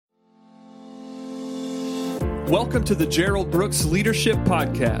Welcome to the Gerald Brooks Leadership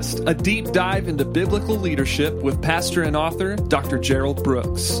Podcast, a deep dive into biblical leadership with pastor and author, Dr. Gerald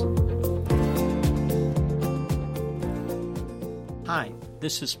Brooks. Hi,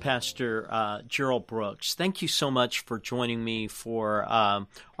 this is Pastor Gerald Brooks. Thank you so much for joining me for our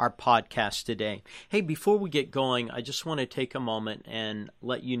podcast today. Hey, before we get going, I just want to take a moment and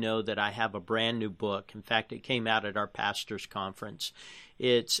let you know that I have a brand new book. In fact, it came out at our pastor's conference.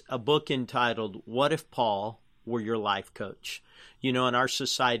 It's a book entitled, What If Paul Were Your Life Coach? You know, in our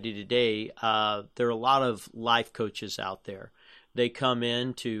society today, there are a lot of life coaches out there. They come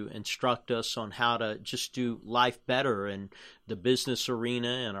in to instruct us on how to just do life better in the business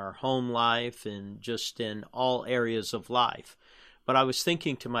arena, in our home life, and just in all areas of life. But I was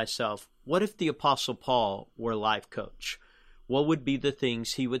thinking to myself, what if the Apostle Paul were a life coach? What would be the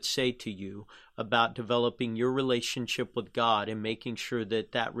things he would say to you about developing your relationship with God and making sure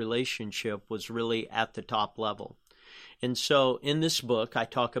that that relationship was really at the top level? And so in this book, I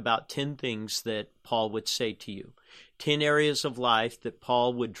talk about 10 things that Paul would say to you, 10 areas of life that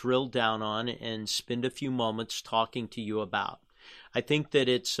Paul would drill down on and spend a few moments talking to you about. I think that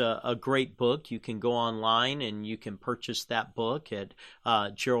it's a great book. You can go online and you can purchase that book at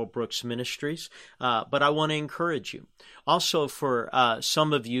Gerald Brooks Ministries. But I want to encourage you. Also, for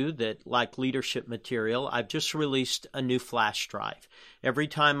some of you that like leadership material, I've just released a new flash drive. Every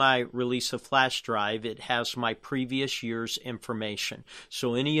time I release a flash drive, it has my previous year's information.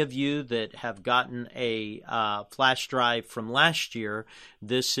 So any of you that have gotten a flash drive from last year,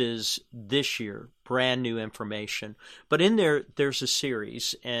 this is this year. Brand new information. But in there's a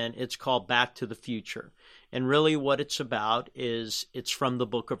series, and it's called Back to the Future. And really what it's about is it's from the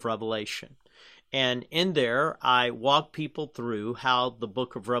book of Revelation. And in there, I walk people through how the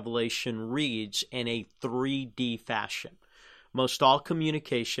book of Revelation reads in a 3D fashion. Most all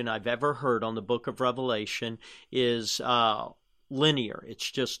communication I've ever heard on the book of Revelation is linear.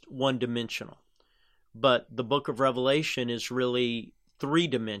 It's just one-dimensional. But the book of Revelation is really 3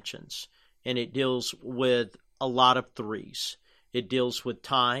 dimensions. And it deals with a lot of threes. It deals with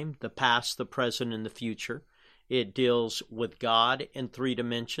time, the past, the present, and the future. It deals with God in 3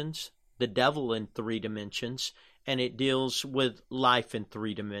 dimensions, the devil in 3 dimensions, and it deals with life in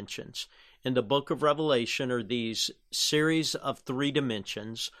 3 dimensions. In the book of Revelation are these series of 3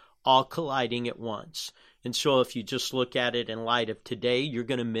 dimensions all colliding at once. And so if you just look at it in light of today, you're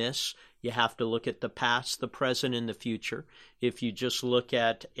going to miss. You have to look at the past, the present, and the future. If you just look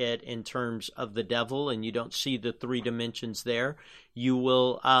at it in terms of the devil and you don't see the 3 dimensions there, you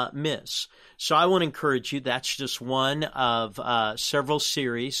will miss. So I want to encourage you. That's just one of several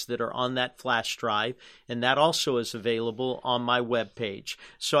series that are on that flash drive, and that also is available on my webpage.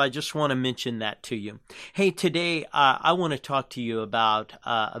 So I just want to mention that to you. Hey, today I want to talk to you about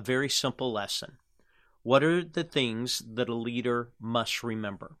a very simple lesson. What are the things that a leader must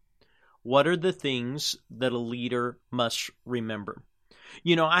remember? What are the things that a leader must remember?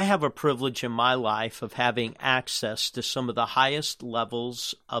 You know, I have a privilege in my life of having access to some of the highest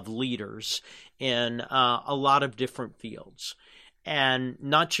levels of leaders in a lot of different fields, and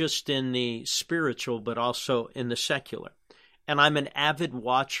not just in the spiritual, but also in the secular. And I'm an avid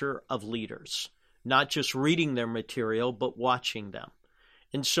watcher of leaders, not just reading their material, but watching them.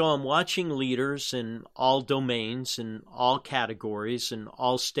 And so I'm watching leaders in all domains, in all categories, in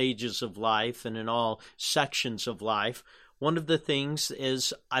all stages of life, and in all sections of life. One of the things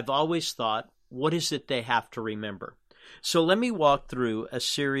is I've always thought, what is it they have to remember? So let me walk through a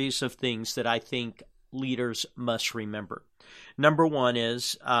series of things that I think leaders must remember. Number one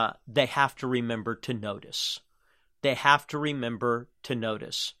is they have to remember to notice. They have to remember to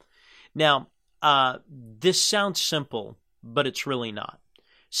notice. Now, this sounds simple, but it's really not.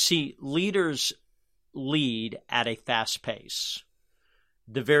 See, leaders lead at a fast pace.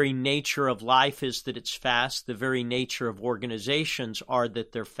 The very nature of life is that it's fast. The very nature of organizations are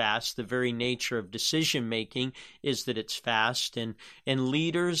that they're fast. The very nature of decision-making is that it's fast. And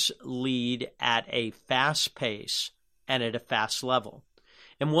leaders lead at a fast pace and at a fast level.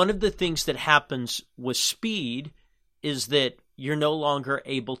 And one of the things that happens with speed is that you're no longer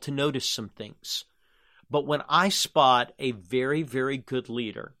able to notice some things. But when I spot a very, very good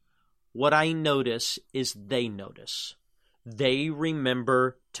leader, what I notice is they notice. They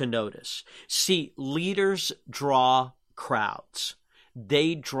remember to notice. See, leaders draw crowds.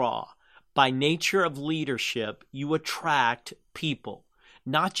 They draw. By nature of leadership, you attract people.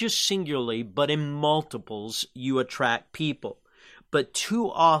 Not just singularly, but in multiples, you attract people. But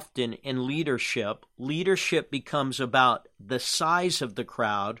too often in leadership becomes about the size of the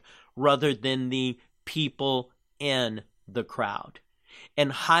crowd rather than the people in the crowd.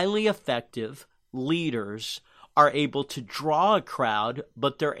 And highly effective, leaders are able to draw a crowd,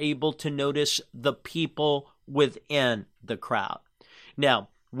 but they're able to notice the people within the crowd. Now,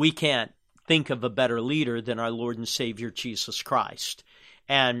 we can't think of a better leader than our Lord and Savior, Jesus Christ.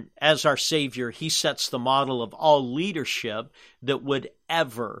 And as our Savior, he sets the model of all leadership that would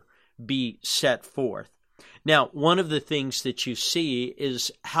ever be set forth. Now, one of the things that you see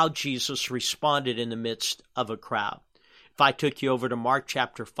is how Jesus responded in the midst of a crowd. If I took you over to Mark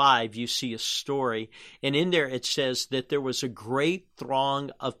chapter 5, you see a story, and in there it says that there was a great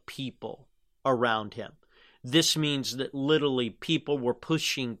throng of people around him. This means that literally people were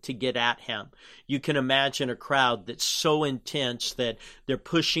pushing to get at him. You can imagine a crowd that's so intense that they're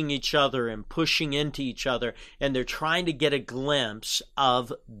pushing each other and pushing into each other, and they're trying to get a glimpse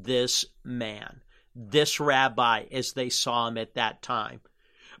of this man, this rabbi, as they saw him at that time.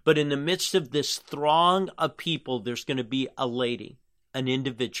 But in the midst of this throng of people, there's going to be a lady, an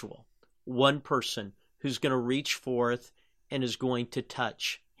individual, one person who's going to reach forth and is going to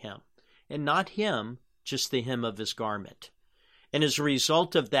touch him. And not him, just the hem of his garment. And as a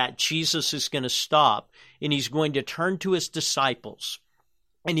result of that, Jesus is going to stop and he's going to turn to his disciples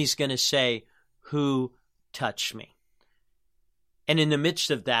and he's going to say, "Who touched me?" And in the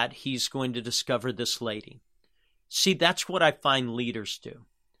midst of that, he's going to discover this lady. See, that's what I find leaders do.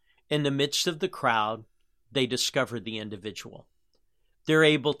 In the midst of the crowd, they discover the individual. They're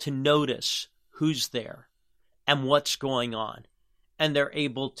able to notice who's there and what's going on, and they're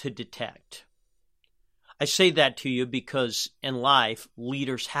able to detect. I say that to you because in life,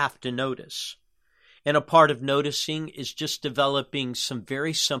 leaders have to notice. And a part of noticing is just developing some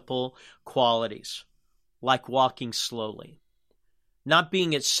very simple qualities, like walking slowly. Not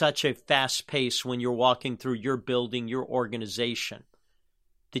being at such a fast pace when you're walking through your building, your organization,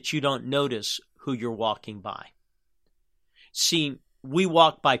 that you don't notice who you're walking by. See, we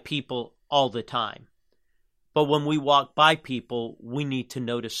walk by people all the time. But when we walk by people, we need to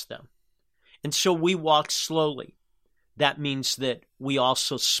notice them. And so we walk slowly. That means that we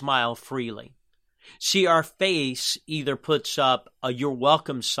also smile freely. See, our face either puts up a "you're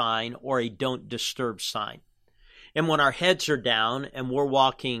welcome" sign or a "don't disturb" sign. And when our heads are down and we're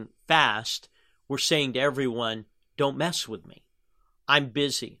walking fast, we're saying to everyone, "Don't mess with me. I'm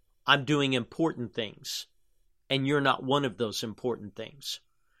busy. I'm doing important things." And you're not one of those important things.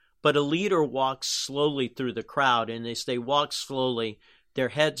 But a leader walks slowly through the crowd, and as they walk slowly, their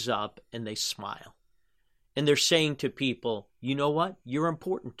heads up and they smile. And they're saying to people, "You know what? You're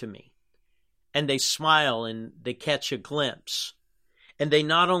important to me." And they smile and they catch a glimpse. And they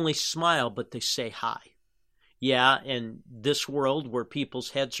not only smile, but they say hi. Yeah, in this world where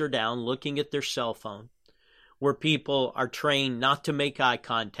people's heads are down looking at their cell phone, where people are trained not to make eye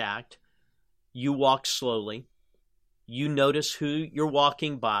contact, you walk slowly. You notice who you're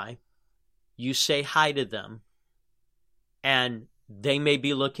walking by. You say hi to them. And they may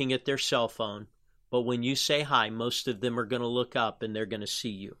be looking at their cell phone, but when you say hi, most of them are going to look up and they're going to see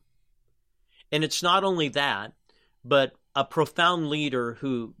you. And it's not only that, but a profound leader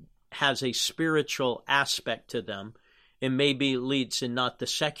who has a spiritual aspect to them and maybe leads in not the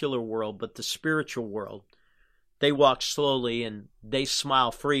secular world, but the spiritual world. They walk slowly and they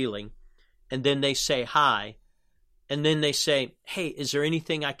smile freely, and then they say hi, and then they say, "Hey, is there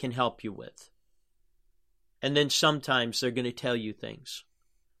anything I can help you with?" And then sometimes they're going to tell you things.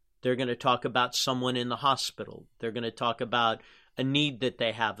 They're going to talk about someone in the hospital. They're going to talk about a need that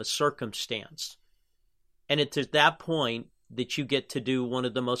they have, a circumstance. And it's at that point that you get to do one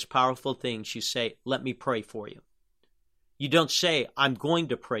of the most powerful things. You say, "Let me pray for you." You don't say, "I'm going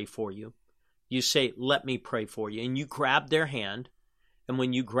to pray for you." You say, "Let me pray for you." And you grab their hand. And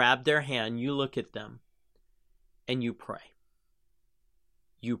when you grab their hand, you look at them and you pray.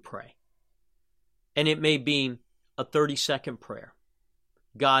 You pray. And it may be a 30-second prayer.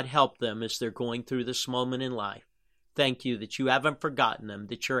 God, help them as they're going through this moment in life. Thank you that you haven't forgotten them,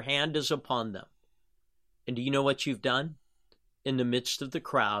 that your hand is upon them. And do you know what you've done? In the midst of the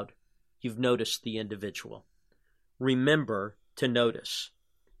crowd, you've noticed the individual. Remember to notice.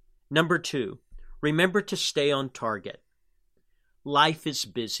 Number 2, remember to stay on target. Life is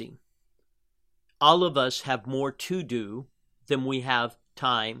busy. All of us have more to do than we have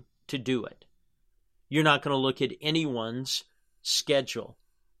time to do it. You're not going to look at anyone's schedule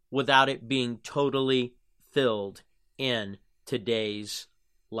without it being totally filled in today's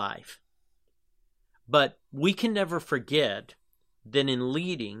life. But we can never forget that in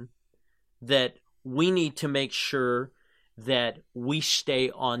leading, that we need to make sure that we stay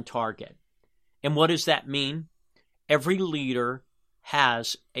on target. And what does that mean? Every leader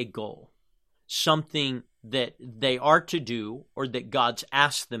has a goal, something that they are to do or that God's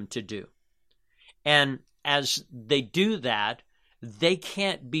asked them to do. And as they do that, they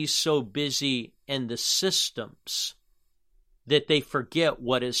can't be so busy in the systems that they forget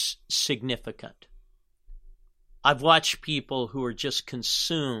what is significant. I've watched people who are just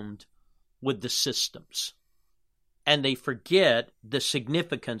consumed with the systems, and they forget the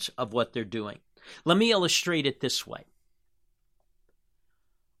significance of what they're doing. Let me illustrate it this way.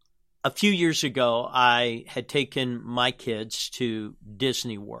 A few years ago, I had taken my kids to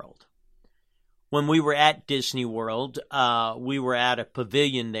Disney World. When we were at Disney World, we were at a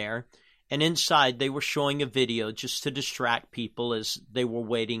pavilion there, and inside they were showing a video just to distract people as they were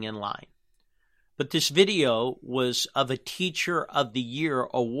waiting in line. But this video was of a Teacher of the Year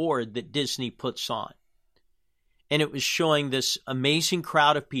award that Disney puts on. And it was showing this amazing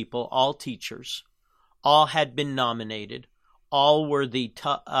crowd of people, all teachers, all had been nominated, all were the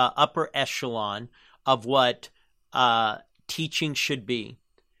upper echelon of what teaching should be.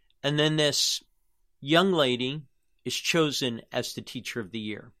 And then this young lady is chosen as the Teacher of the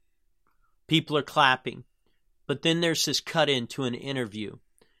Year. People are clapping. But then there's this cut into an interview,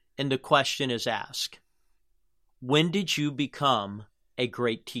 and the question is asked, when did you become a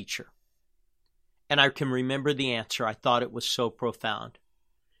great teacher? And I can remember the answer. I thought it was so profound.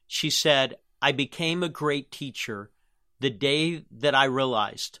 She said, I became a great teacher the day that I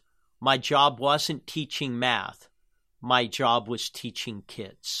realized my job wasn't teaching math. My job was teaching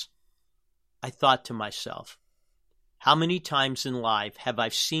kids. I thought to myself, how many times in life have I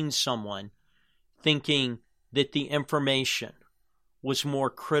seen someone thinking that the information was more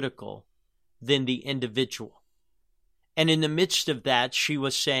critical than the individual? And in the midst of that, she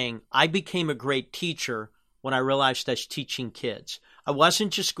was saying, I became a great teacher when I realized I was teaching kids. I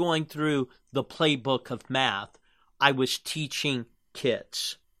wasn't just going through the playbook of math. I was teaching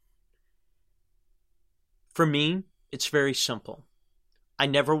kids. For me, it's very simple. I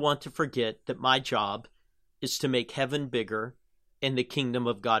never want to forget that my job is to make heaven bigger and the kingdom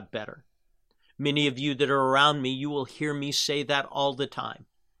of God better. Many of you that are around me, you will hear me say that all the time.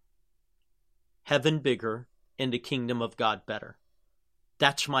 Heaven bigger and the kingdom of God better.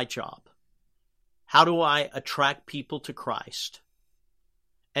 That's my job. How do I attract people to Christ?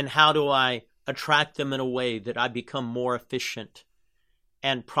 And how do I attract them in a way that I become more efficient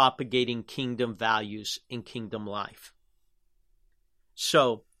and propagating kingdom values in kingdom life?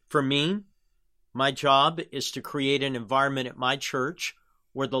 So, for me, my job is to create an environment at my church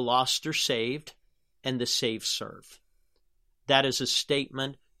where the lost are saved and the saved serve. That is a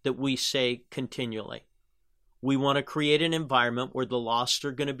statement that we say continually. We want to create an environment where the lost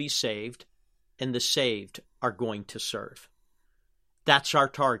are going to be saved and the saved are going to serve. That's our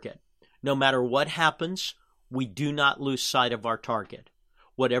target. No matter what happens, we do not lose sight of our target.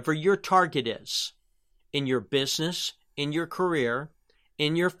 Whatever your target is, in your business, in your career,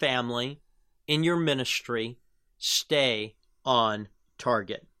 in your family, in your ministry, stay on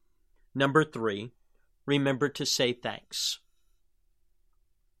target. Number 3, remember to say thanks.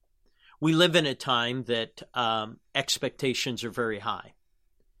 We live in a time that expectations are very high.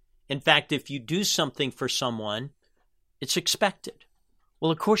 In fact, if you do something for someone, it's expected.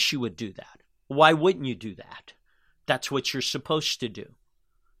 Well, of course you would do that. Why wouldn't you do that? That's what you're supposed to do.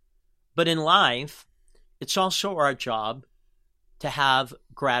 But in life, it's also our job to have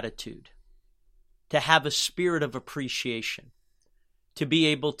gratitude, to have a spirit of appreciation, to be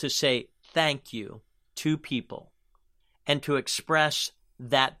able to say thank you to people, and to express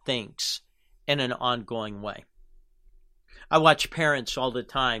that thanks in an ongoing way. I watch parents all the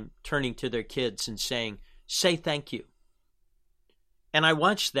time turning to their kids and saying, say thank you. And I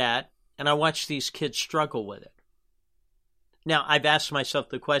watch that, and I watch these kids struggle with it. Now, I've asked myself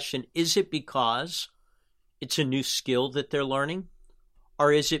the question, is it because it's a new skill that they're learning?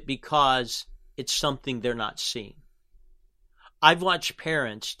 Or is it because it's something they're not seeing? I've watched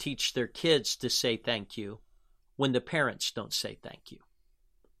parents teach their kids to say thank you when the parents don't say thank you.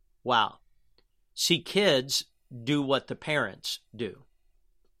 Wow. See, kids do what the parents do.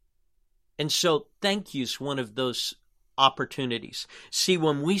 And so thank you is one of those opportunities. See,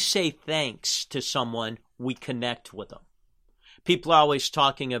 when we say thanks to someone, we connect with them. People are always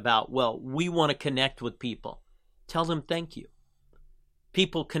talking about, well, we want to connect with people. Tell them thank you.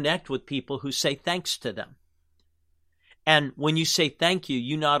 People connect with people who say thanks to them. And when you say thank you,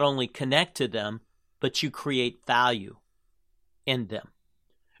 you not only connect to them, but you create value in them.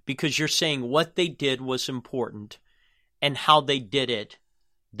 Because you're saying what they did was important, and how they did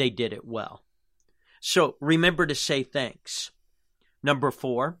it well. So remember to say thanks. Number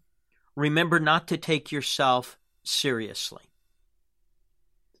 4, remember not to take yourself seriously.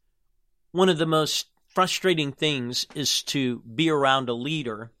 One of the most frustrating things is to be around a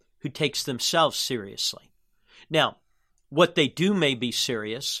leader who takes themselves seriously. Now, what they do may be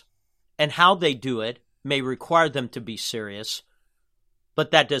serious, and how they do it may require them to be serious,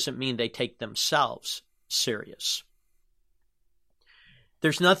 but that doesn't mean they take themselves serious.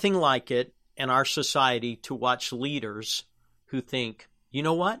 There's nothing like it in our society to watch leaders who think, you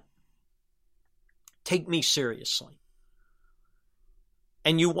know what? Take me seriously.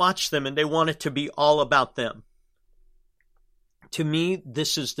 And you watch them and they want it to be all about them. To me,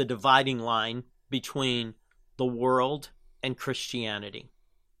 this is the dividing line between the world and Christianity.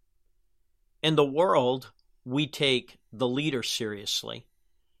 In the world, we take the leader seriously.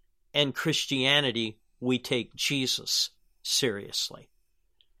 In Christianity, we take Jesus seriously.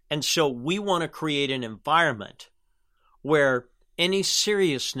 And so we want to create an environment where any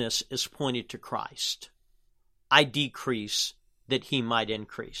seriousness is pointed to Christ. I decrease that he might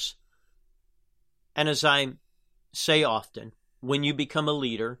increase. And as I say often, when you become a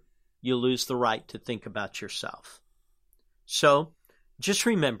leader, you lose the right to think about yourself. So just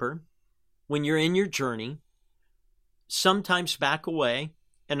remember, when you're in your journey, sometimes back away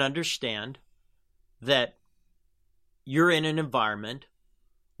and understand that you're in an environment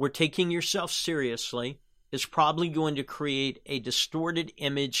where taking yourself seriously is probably going to create a distorted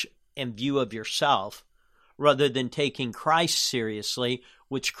image and view of yourself rather than taking Christ seriously,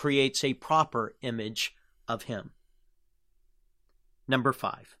 which creates a proper image of him. Number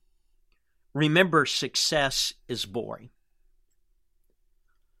 5, remember success is boring.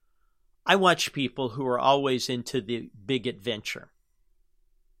 I watch people who are always into the big adventure.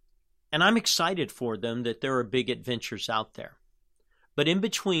 And I'm excited for them that there are big adventures out there. But in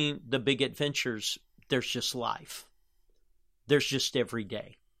between the big adventures, there's just life. There's just every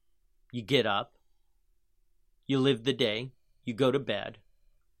day. You get up, you live the day, you go to bed.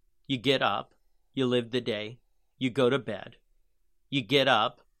 You get up, you live the day, you go to bed. You get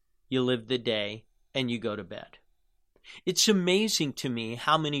up, you live the day, and you go to bed. It's amazing to me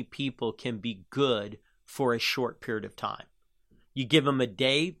how many people can be good for a short period of time. You give them a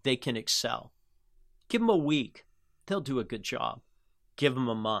day, they can excel. Give them a week, they'll do a good job. Give them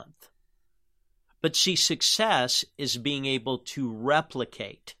a month. But see, success is being able to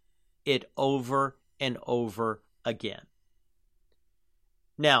replicate it over and over again.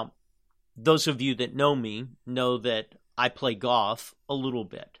 Now, those of you that know me know that I play golf a little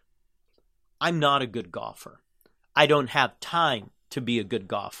bit. I'm not a good golfer. I don't have time to be a good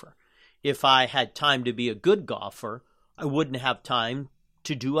golfer. If I had time to be a good golfer, I wouldn't have time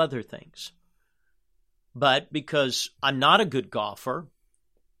to do other things. But because I'm not a good golfer,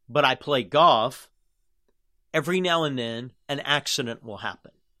 but I play golf, every now and then an accident will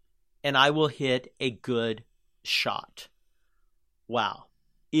happen, and I will hit a good shot. Wow,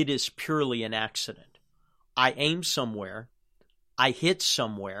 it is purely an accident. I aim somewhere, I hit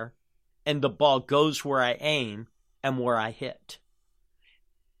somewhere, and the ball goes where I aim and where I hit.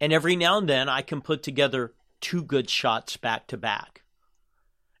 And every now and then I can put together 2 good shots back to back.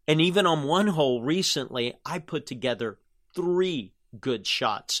 And even on one hole recently, I put together 3 good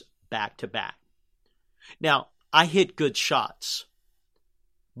shots back to back. Now, I hit good shots,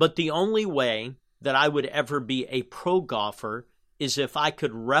 but the only way that I would ever be a pro golfer is if I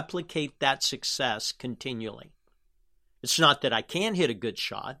could replicate that success continually. It's not that I can't hit a good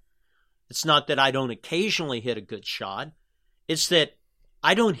shot. It's not that I don't occasionally hit a good shot. It's that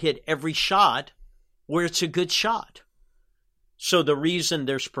I don't hit every shot where it's a good shot. So the reason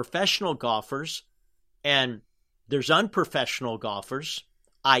there's professional golfers and there's unprofessional golfers,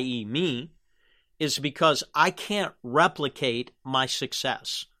 i.e. me, is because I can't replicate my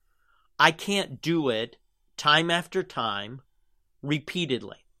success. I can't do it time after time,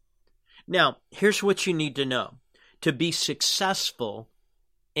 repeatedly. Now, here's what you need to know. To be successful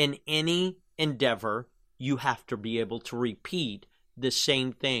in any endeavor, you have to be able to repeat the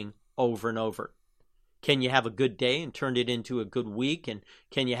same thing over and over. Can you have a good day and turn it into a good week? And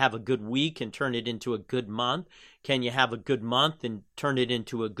can you have a good week and turn it into a good month? Can you have a good month and turn it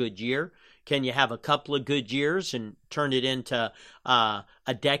into a good year? Can you have a couple of good years and turn it into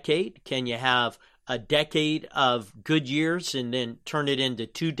a decade? Can you have a decade of good years and then turn it into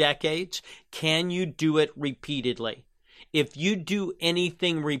 2 decades? Can you do it repeatedly? If you do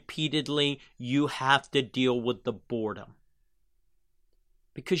anything repeatedly, you have to deal with the boredom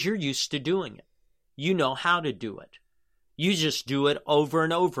because you're used to doing it. You know how to do it. You just do it over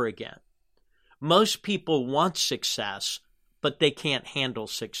and over again. Most people want success, but they can't handle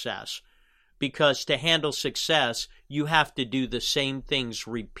success because to handle success, you have to do the same things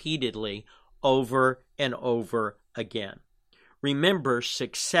repeatedly over and over again. Remember,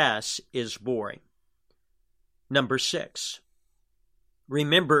 success is boring. Number 6,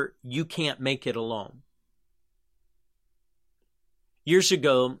 remember, you can't make it alone. Years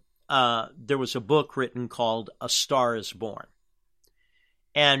ago, there was a book written called A Star is Born.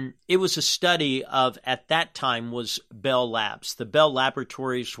 And it was a study of, at that time, was Bell Labs. The Bell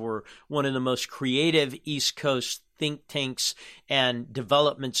Laboratories were one of the most creative East Coast think tanks and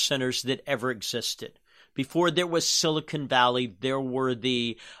development centers that ever existed. Before there was Silicon Valley, there were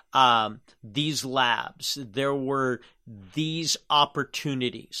these labs. There were these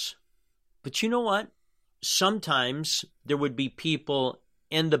opportunities. But you know what? Sometimes there would be people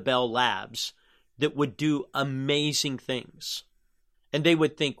in the Bell Labs that would do amazing things. And they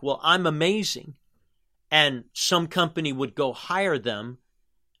would think, well, I'm amazing. And some company would go hire them,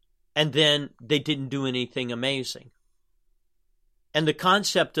 and then they didn't do anything amazing. And the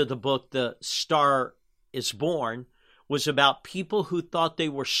concept of the book, The Star is Born, was about people who thought they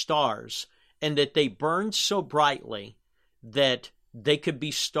were stars and that they burned so brightly that they could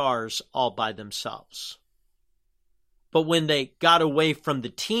be stars all by themselves. But when they got away from the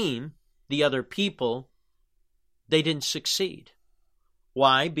team, the other people, they didn't succeed.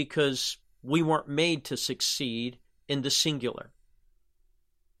 Why? Because we weren't made to succeed in the singular.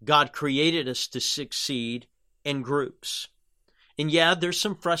 God created us to succeed in groups. And yeah, there's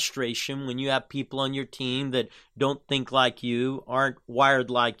some frustration when you have people on your team that don't think like you, aren't wired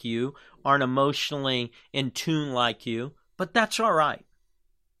like you, aren't emotionally in tune like you, but that's all right.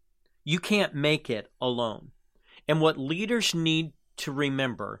 You can't make it alone. And what leaders need to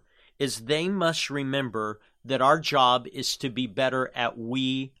remember is they must remember that our job is to be better at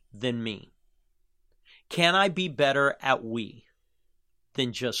we than me. Can I be better at we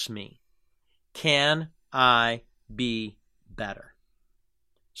than just me? Can I be better?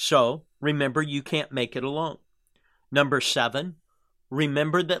 So, remember, you can't make it alone. Number 7,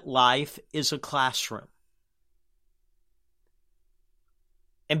 remember that life is a classroom.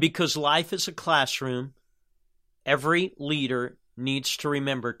 And because life is a classroom, every leader needs to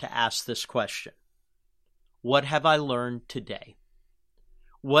remember to ask this question. What have I learned today?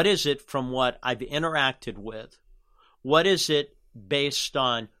 What is it from what I've interacted with? What is it based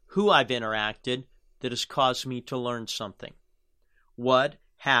on who I've interacted that has caused me to learn something? What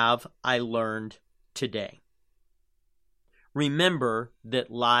have I learned today? Remember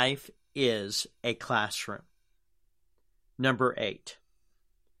that life is a classroom. Number 8.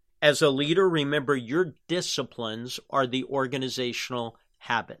 As a leader, remember your disciplines are the organizational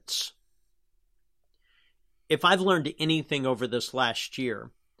habits. If I've learned anything over this last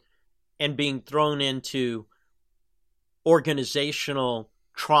year and being thrown into organizational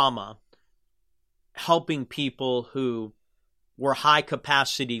trauma, helping people who were high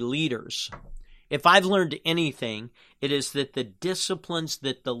capacity leaders, if I've learned anything, it is that the disciplines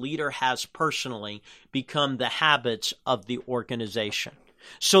that the leader has personally become the habits of the organization.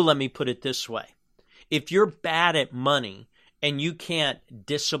 So let me put it this way. If you're bad at money and you can't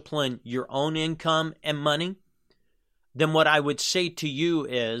discipline your own income and money, then what I would say to you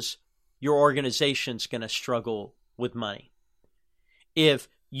is your organization's going to struggle with money. If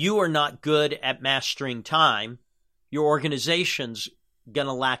you are not good at mastering time, your organization's going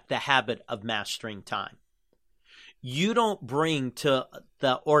to lack the habit of mastering time. You don't bring to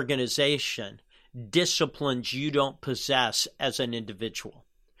the organization disciplines you don't possess as an individual.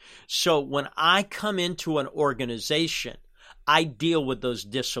 So when I come into an organization, I deal with those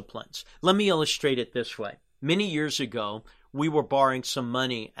disciplines. Let me illustrate it this way. Many years ago, we were borrowing some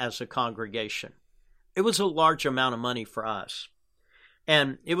money as a congregation. It was a large amount of money for us,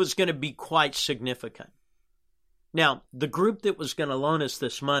 and it was going to be quite significant. Now, the group that was going to loan us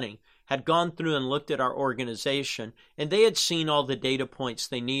this money had gone through and looked at our organization, and they had seen all the data points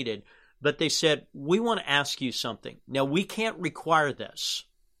they needed, but they said, we want to ask you something. Now, we can't require this,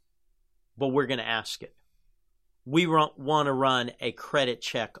 but we're going to ask it. We want to run a credit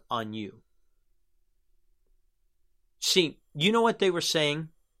check on you. See, you know what they were saying?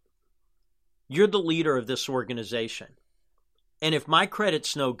 You're the leader of this organization. And if my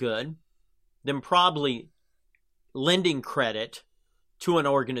credit's no good, then probably lending credit to an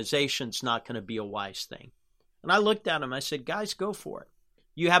organization's not going to be a wise thing. And I looked at them, I said, guys, go for it.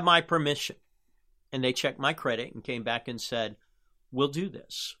 You have my permission. And they checked my credit and came back and said, we'll do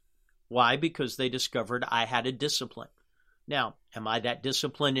this. Why? Because they discovered I had a discipline. Now, am I that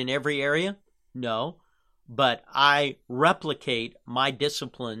disciplined in every area? No. But I replicate my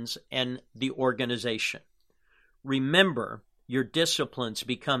disciplines in the organization. Remember, your disciplines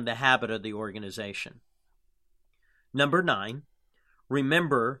become the habit of the organization. Number 9,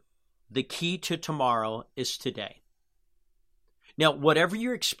 remember the key to tomorrow is today. Now, whatever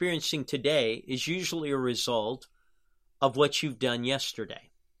you're experiencing today is usually a result of what you've done yesterday.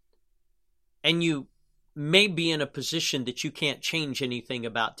 And you may be in a position that you can't change anything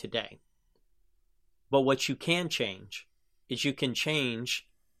about today. But what you can change is you can change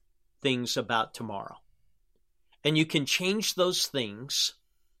things about tomorrow. And you can change those things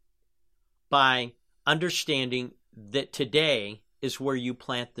by understanding that today is where you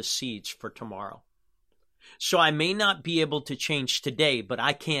plant the seeds for tomorrow. So I may not be able to change today, but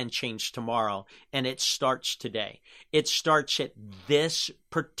I can change tomorrow, and it starts today. It starts at this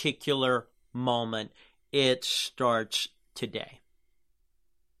particular moment. It starts today.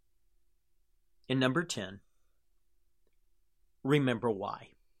 And number 10, remember why.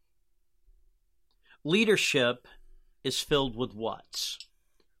 Leadership is filled with whats.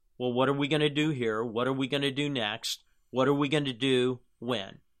 Well, what are we going to do here? What are we going to do next? What are we going to do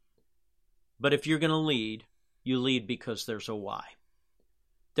when? But if you're going to lead, you lead because there's a why.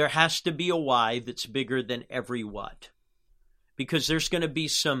 There has to be a why that's bigger than every what. Because there's going to be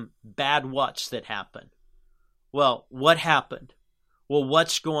some bad whats that happen. Well, what happened? Well,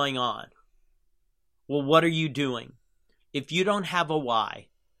 what's going on? Well, what are you doing? If you don't have a why,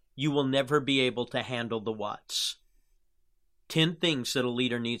 you will never be able to handle the whats. 10 things that a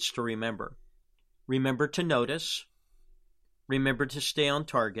leader needs to remember. Remember to notice. Remember to stay on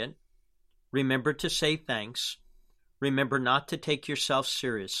target. Remember to say thanks. Remember not to take yourself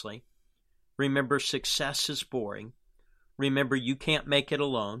seriously. Remember success is boring. Remember you can't make it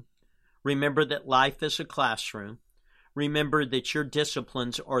alone. Remember that life is a classroom. Remember that your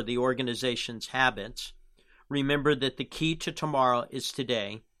disciplines are the organization's habits. Remember that the key to tomorrow is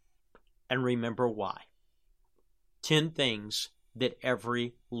today. And remember why. 10 things that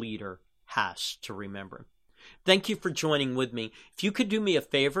every leader has to remember. Thank you for joining with me. If you could do me a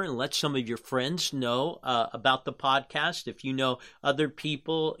favor and let some of your friends know about the podcast, if you know other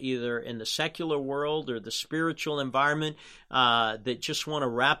people either in the secular world or the spiritual environment that just want to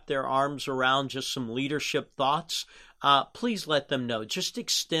wrap their arms around just some leadership thoughts, please let them know. Just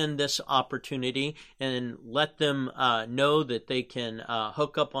extend this opportunity and let them know that they can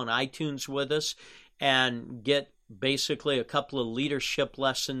hook up on iTunes with us and get basically a couple of leadership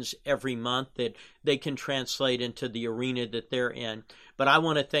lessons every month that they can translate into the arena that they're in. But I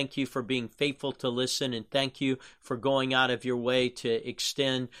want to thank you for being faithful to listen, and thank you for going out of your way to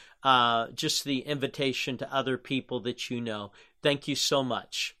extend just the invitation to other people that you know. Thank you so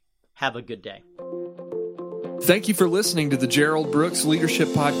much. Have a good day. Thank you for listening to the Gerald Brooks Leadership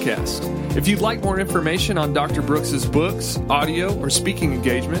Podcast. If you'd like more information on Dr. Brooks's books, audio, or speaking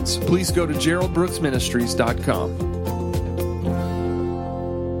engagements, please go to GeraldBrooksMinistries.com.